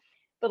correctly,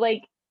 but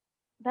like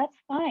that's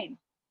fine.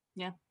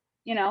 Yeah.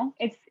 You know,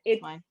 it's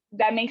fine.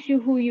 That makes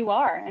you who you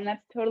are, and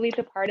that's totally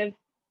the part of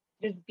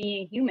just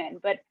being human.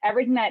 But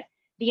everything that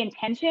the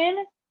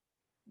intention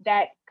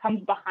that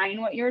comes behind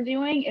what you're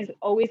doing is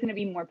always going to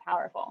be more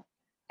powerful.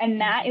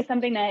 And that is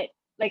something that,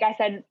 like I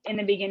said in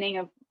the beginning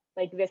of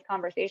like this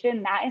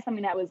conversation, that is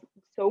something that was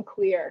so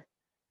clear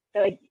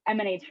that like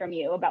emanates from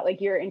you about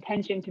like your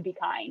intention to be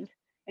kind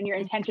and your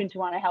intention to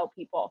want to help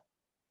people.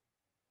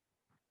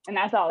 And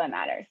that's all that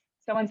matters.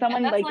 So when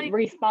someone like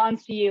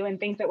responds to you and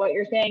thinks that what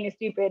you're saying is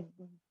stupid,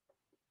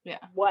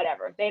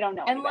 whatever, they don't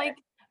know. And like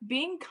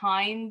being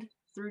kind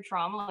through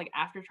trauma, like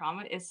after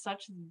trauma, is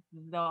such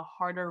the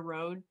harder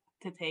road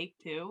to take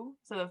too.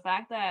 So the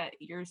fact that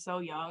you're so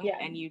young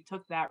and you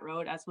took that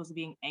road as opposed to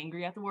being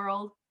angry at the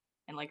world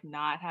and like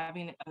not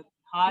having a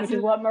positive, which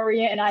is what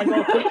Maria and I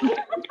both did.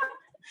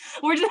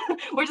 we're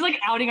just like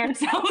outing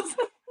ourselves.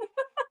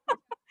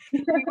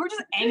 We're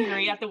just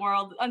angry at the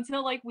world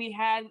until like we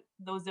had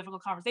those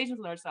difficult conversations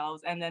with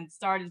ourselves, and then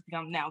started to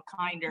become now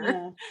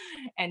kinder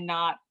and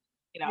not,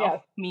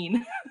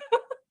 mean.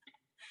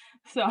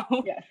 So,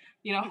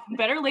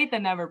 better late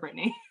than never,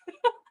 Brittany.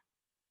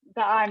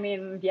 I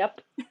mean,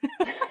 yep.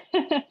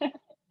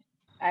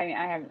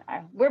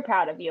 We're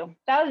proud of you.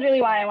 That was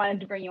really why I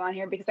wanted to bring you on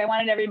here, because I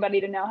wanted everybody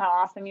to know how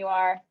awesome you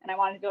are, and I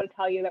wanted to be able to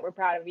tell you that we're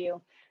proud of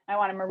you. I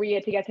wanted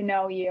Maria to get to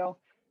know you,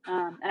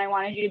 and I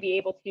wanted you to be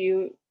able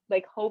to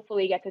like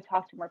hopefully get to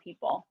talk to more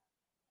people.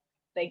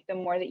 Like the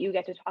more that you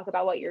get to talk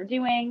about what you're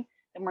doing,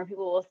 the more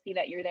people will see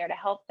that you're there to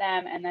help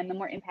them, and then the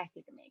more impact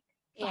you can make.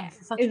 Yeah.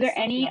 Is there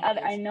any other,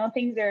 I know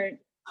things are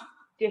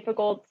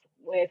difficult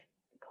with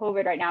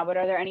COVID right now, but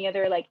are there any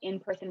other like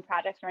in-person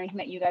projects or anything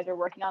that you guys are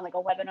working on, like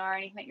a webinar or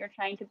anything that you're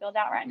trying to build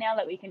out right now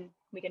that we can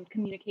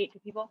communicate to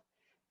people?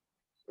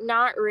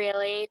 Not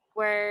really.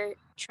 We're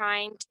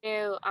trying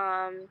to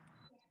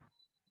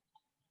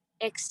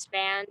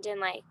expand in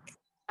like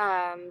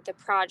the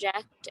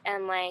project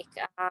and like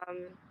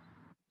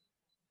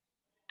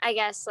I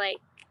guess like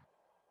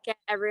get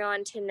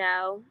everyone to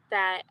know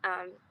that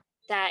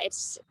that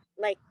it's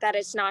like that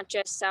it's not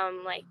just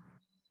some like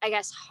I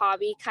guess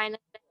hobby kind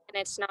of thing,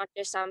 and it's not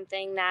just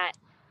something that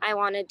I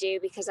want to do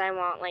because I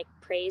want like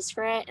praise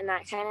for it and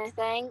that kind of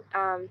thing.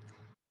 So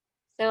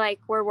like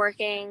we're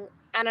working,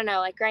 I don't know,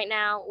 like right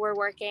now we're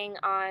working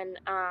on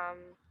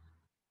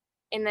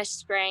in the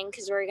spring,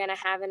 because we're gonna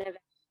have an event.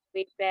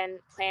 We've been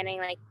planning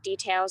like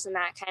details and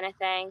that kind of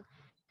thing.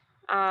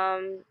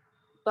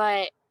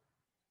 But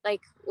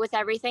like with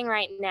everything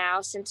right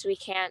now, since we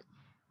can't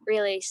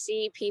really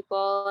see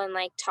people and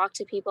like talk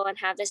to people and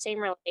have the same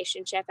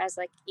relationship as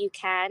like you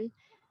can,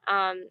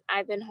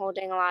 I've been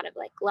holding a lot of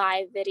like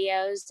live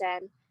videos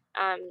and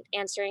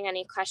answering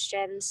any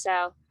questions.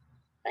 So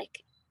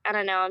like, I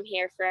don't know, I'm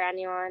here for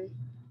anyone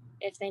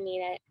if they need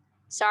it.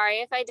 Sorry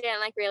if I didn't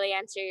like really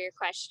answer your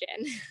question.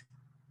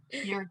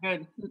 You're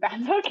good.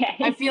 That's okay.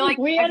 I feel like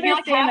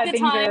that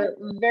things are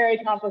very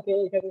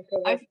complicated because of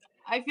COVID.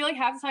 I feel like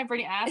half the time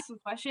Brittany asks a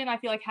question, I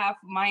feel like half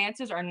my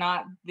answers are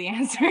not the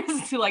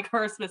answers to like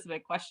her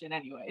specific question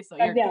anyway. So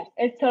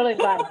it's totally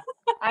fine.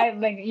 I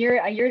like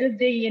you're just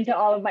digging into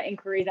all of my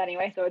inquiries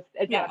anyway, so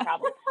it's not a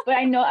problem. But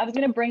I know I was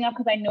gonna bring up,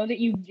 because I know that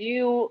you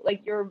do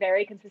like you're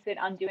very consistent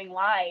on doing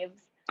lives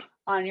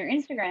on your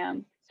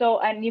Instagram. So,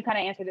 and you kind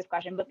of answered this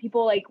question, but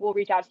people like will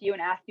reach out to you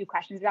and ask you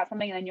questions about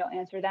something, and then you'll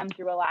answer them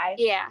through a live.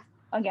 Yeah.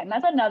 Again,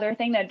 that's another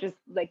thing that just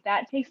like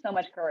that takes so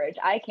much courage.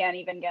 I can't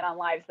even get on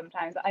live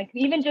sometimes.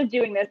 Even just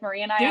doing this,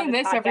 Maria and I doing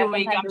this every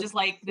week, I'm just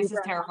like, this is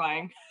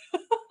terrifying. Yeah.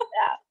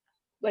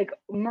 Like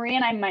Maria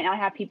and I might not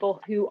have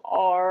people who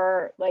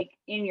are like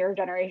in your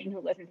generation who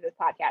listen to this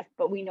podcast,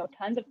 but we know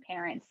tons of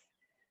parents,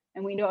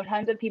 and we know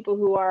tons of people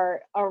who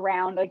are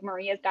around. Like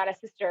Maria's got a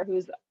sister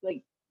who's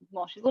like,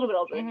 well, she's a little bit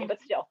older than me,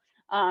 but still,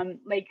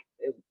 like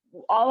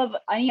all of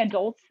any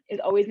adults is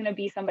always going to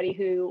be somebody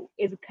who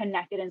is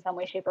connected in some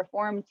way, shape, or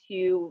form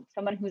to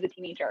someone who's a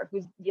teenager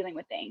who's dealing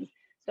with things.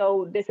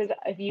 So this is,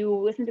 if you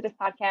listen to this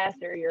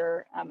podcast or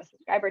you're a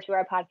subscriber to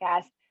our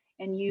podcast,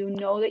 and you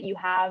know that you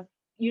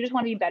just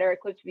want to be better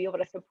equipped to be able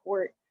to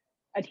support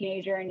a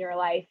teenager in your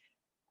life,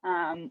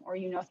 or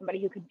you know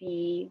somebody who could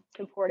be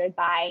supported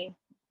by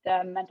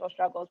the Mental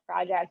Struggles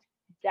Project,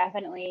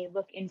 definitely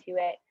look into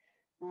it.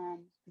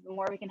 The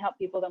more we can help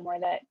people, the more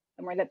that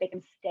they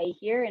can stay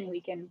here, and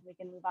we can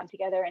move on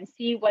together and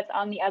see what's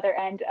on the other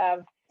end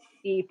of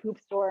the poop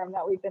storm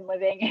that we've been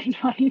living in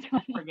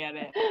 2020. Forget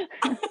it.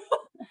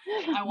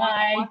 I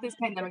want this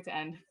pandemic to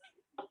end.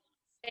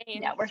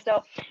 Same. Yeah, we're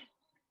so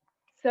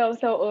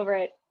over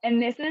it.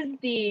 And this is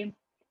the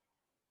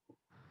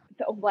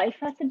life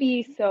has to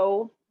be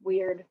so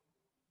weird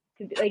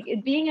to be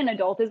like, being an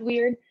adult is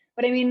weird,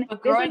 but I mean,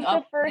 but growing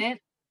up in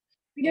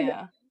it,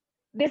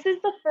 this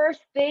is the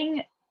first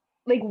thing.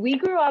 Like we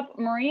grew up,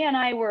 Maria and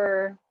I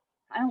were,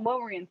 I don't know, what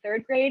were we in,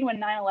 third grade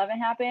when 9/11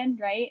 happened,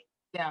 right?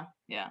 Yeah.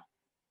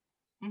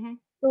 Mm-hmm.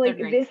 So like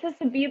this has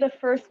to be the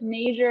first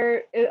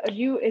major,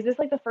 is this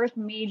like the first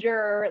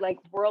major like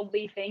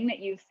worldly thing that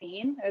you've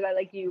seen, or that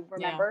like you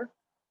remember?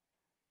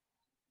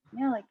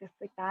 Yeah, like this,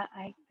 like that.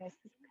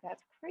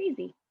 That's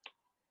crazy.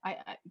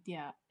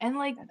 Yeah. And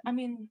like, I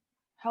mean,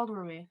 how old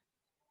were we?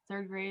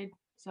 Third grade.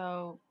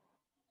 So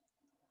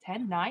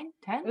 10, 9,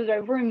 10? It was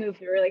right before we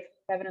moved. We were like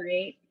 7 or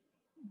 8.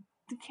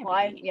 can't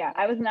Well, be 8. yeah,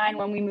 I was 9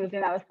 when we moved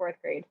in. That was 4th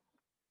grade.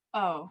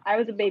 Oh, I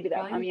was a baby though.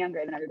 really? I'm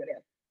younger than everybody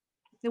else.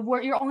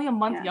 You're only a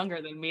month Yeah.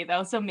 younger than me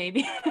though, so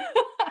maybe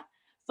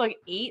it's like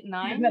 8,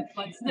 9, That's-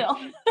 but still.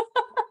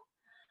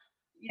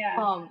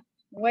 Yeah.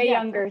 Way yeah,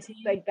 younger. 13.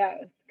 Like that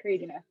was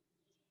craziness.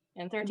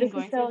 And But 13 this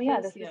going is so, through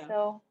yeah, this, this is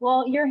so,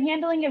 well, you're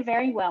handling it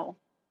very well.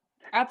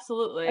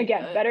 absolutely.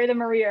 Again, better than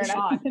Maria and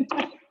God.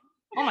 I.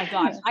 Oh my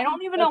gosh, I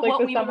don't even That's know like what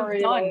the we would have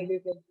summary of all done. of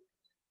these things.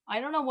 I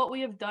don't know what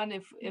we have done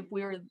if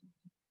we were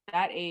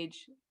that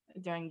age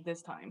during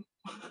this time.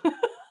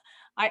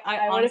 I I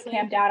would have honestly,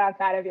 camped out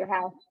outside of your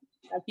house.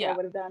 That's what I yeah,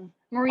 would have done.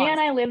 Maria and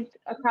honestly, I lived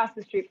across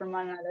the street from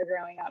one another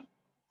growing up,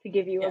 to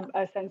give you yeah,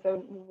 a sense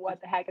of what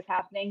the heck is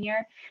happening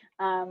here.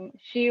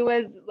 She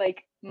was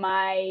like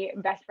my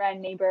best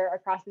friend neighbor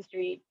across the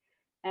street,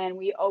 and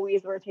we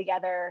always were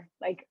together,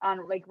 like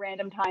on like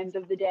random times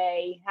of the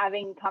day,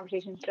 having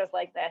conversations just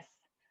like this,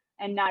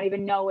 and not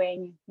even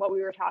knowing what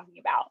we were talking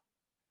about.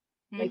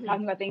 Like mhm,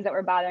 talking about things that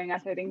were bothering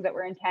us or things that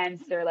were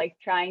intense, or like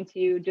trying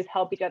to just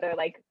help each other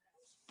like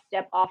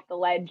step off the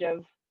ledge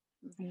of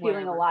feeling a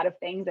whatever, lot of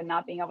things and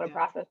not being able to yeah,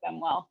 process them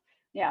well.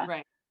 Yeah.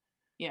 right,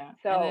 yeah, and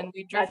So then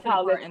we that's drifted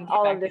how this apart and came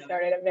all back of this together.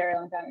 started a very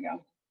long time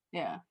ago.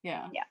 Yeah,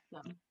 yeah, Yeah.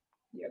 so,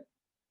 Yep.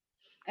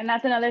 And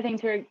that's another thing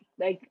to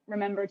like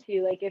remember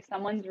too. Like if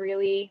someone's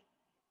really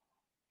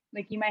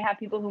like, you might have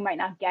people who might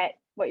not get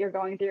what you're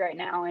going through right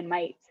now and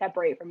might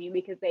separate from you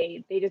because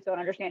they just don't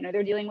understand, or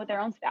they're dealing with their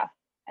own stuff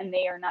and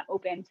they are not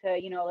open to,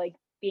 you know, like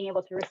being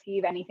able to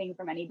receive anything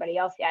from anybody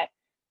else yet.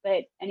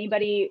 But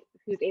anybody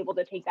who's able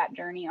to take that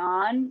journey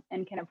on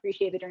and can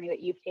appreciate the journey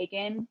that you've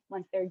taken,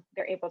 once they're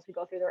able to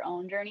go through their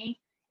own journey,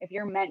 if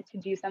you're meant to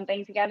do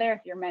something together, if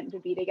you're meant to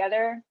be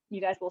together,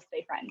 you guys will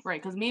stay friends.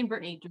 right, because me and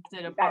Brittany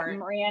drifted That apart.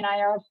 Maria and I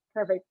are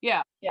perfect.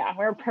 Yeah, Yeah,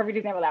 we're a perfect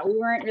example of that. We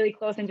weren't really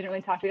close and didn't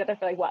really talk to each other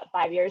for like what,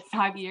 5 years?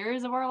 5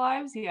 years of our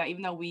lives, yeah,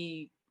 even though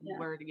we Yeah.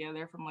 were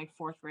together from like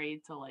 4th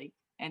grade to like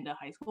end of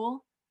high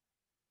school.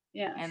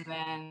 Yeah. And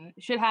then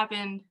shit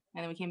happened,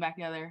 and then we came back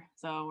together,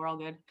 so we're all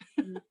good.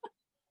 Mm-hmm.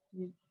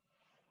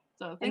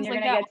 So And things you're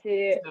like gonna that.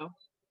 get to, So,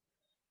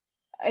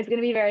 it's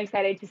gonna be very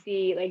excited to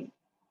see like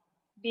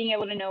being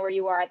able to know where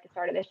you are at the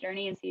start of this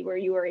journey and see where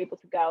you are able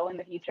to go in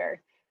the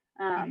future,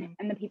 mhm,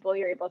 and the people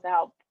you're able to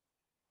help.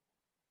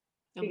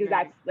 it'll be Because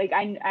very that's like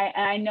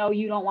I know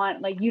you don't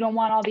want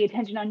all the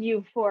attention on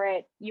you for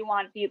it. You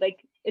want the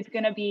like it's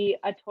gonna be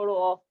a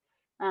total,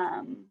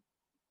 um,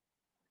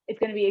 it's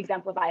gonna be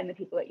exemplified in the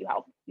people that you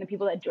help, and the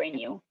people that join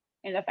you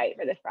in the fight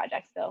for this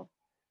project. So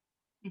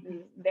this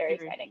mhm, is very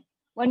very, exciting.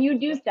 When you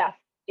do yeah. stuff,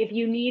 if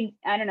you need,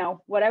 I don't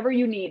know, whatever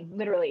you need,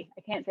 literally,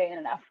 I can't say it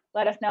enough.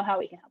 Let us know how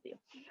we can help you.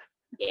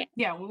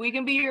 Yeah, we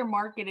can be your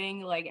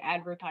marketing, like,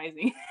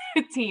 advertising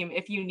team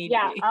if you need to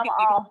Yeah, be. I'm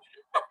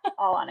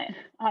all on it.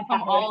 On I'm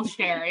top of all it.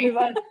 sharing.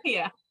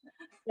 Yeah.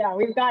 Yeah,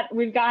 we've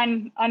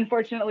gotten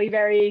unfortunately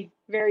very,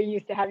 very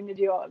used to having to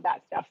do all of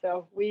that stuff.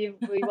 So we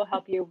will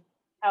help you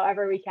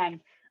however we can.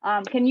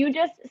 Can you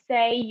just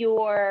say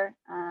your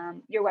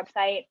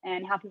website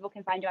and how people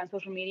can find you on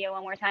social media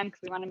one more time?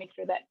 Because we want to make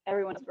sure that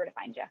everyone knows where to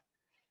find you.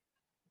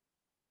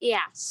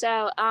 Yeah,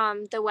 so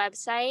the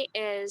website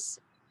is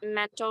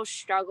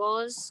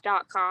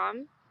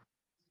mentalstruggles.com,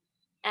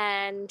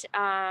 and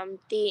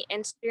the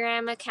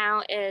Instagram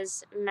account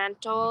is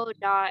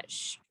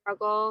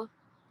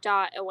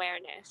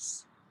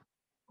mental.struggle.awareness.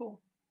 Cool.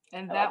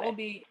 And I that love will it.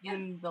 be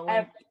in the I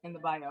have, link in the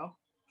bio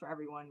for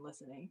everyone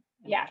listening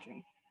and yeah,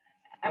 watching.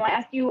 I want to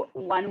ask you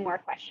one more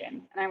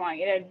question, and I want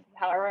you to,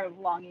 however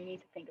long you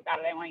need to think about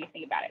it, I want you to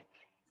think about it.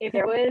 If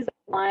there was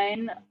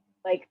one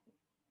like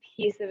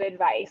piece of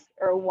advice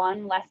or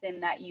one lesson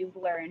that you've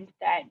learned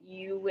that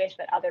you wish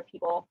that other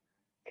people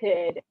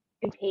could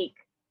take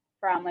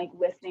from like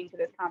listening to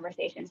this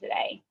conversation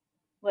today,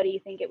 what do you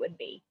think it would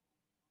be?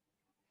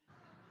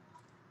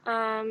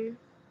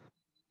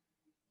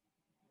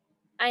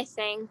 I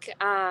think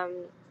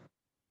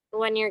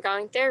when you're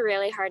going through a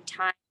really hard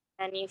time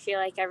and you feel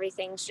like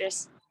everything's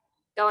just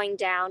going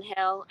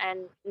downhill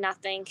and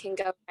nothing can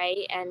go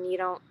right, and you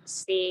don't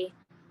see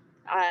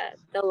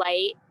the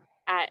light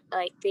at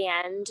like the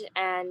end,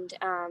 and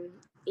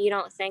you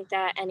don't think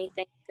that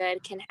anything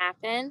good can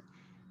happen,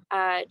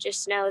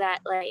 just know that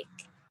like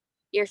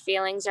your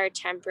feelings are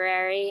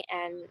temporary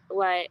and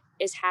what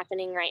is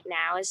happening right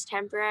now is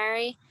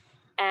temporary,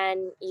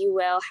 and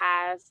you'll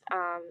have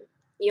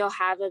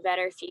a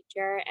better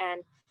future,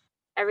 and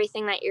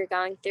everything that you're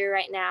going through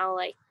right now,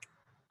 like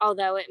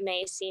although it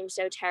may seem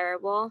so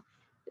terrible,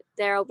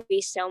 there'll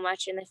be so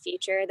much in the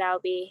future that'll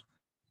be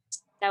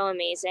so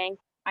amazing.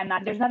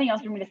 There's nothing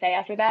else for me to say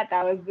after that.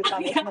 That was the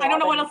foundation of I don't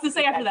know all what that else to needs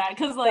to say be after said. that,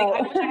 because like So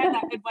I wish I had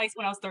that advice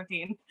when I was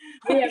 13.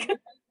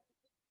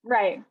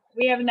 right.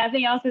 We have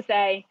nothing else to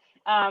say.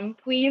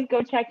 Please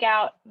go check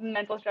out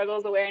Mental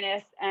Struggles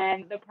Awareness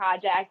and the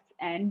project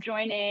and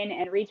join in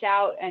and reach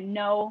out and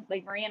know,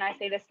 like Maria and I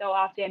say this so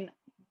often,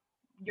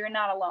 you're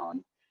not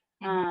alone.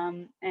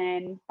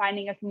 And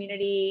finding a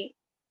community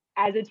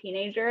as a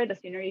teenager, the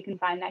sooner you can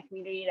find that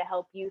community to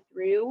help you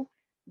through,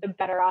 the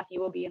better off you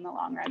will be in the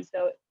long run.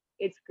 So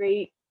it's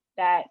great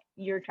that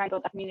you're trying to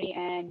build that community,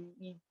 and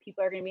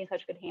people are going to be in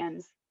such good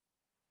hands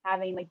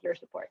having like your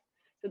support.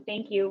 So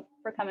thank you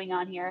for coming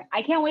on here.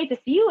 I can't wait to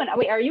see you. And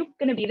wait, are you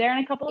going to be there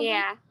in a couple of weeks?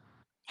 Yeah.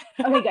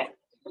 Okay,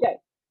 good.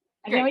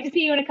 I Great. can't wait to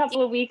see you in a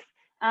couple of weeks.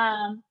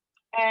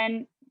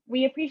 And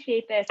we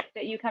appreciate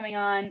that you coming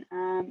on,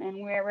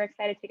 and we're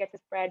excited to get to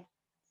spread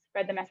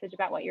the message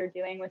about what you're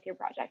doing with your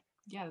project.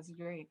 Yeah, this is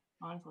great,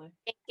 honestly.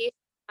 Thank you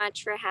so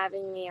much for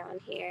having me on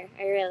here.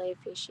 I really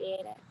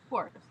appreciate it. Of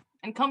course.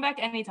 And come back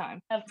anytime.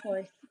 Of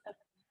course.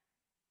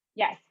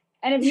 Yes.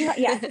 And if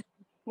you,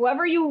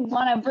 whoever you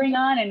want to bring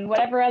on and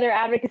whatever other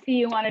advocacy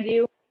you want to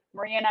do,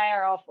 Maria and I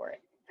are all for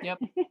it. Yep.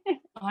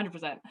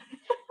 100%.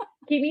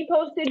 Keep me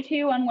posted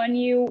too on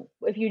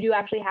if you do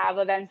actually have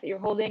events that you're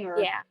holding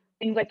or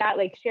things like that,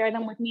 like share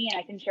them with me and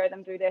I can share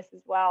them through this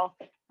as well.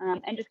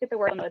 And just get the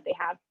word on that they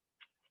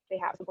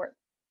have support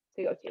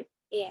to go to.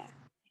 Yeah.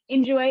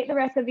 Enjoy the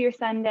rest of your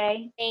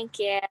Sunday. Thank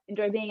you.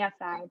 Enjoy being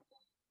outside.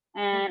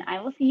 And I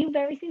will see you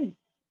very soon.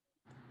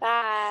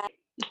 Bye.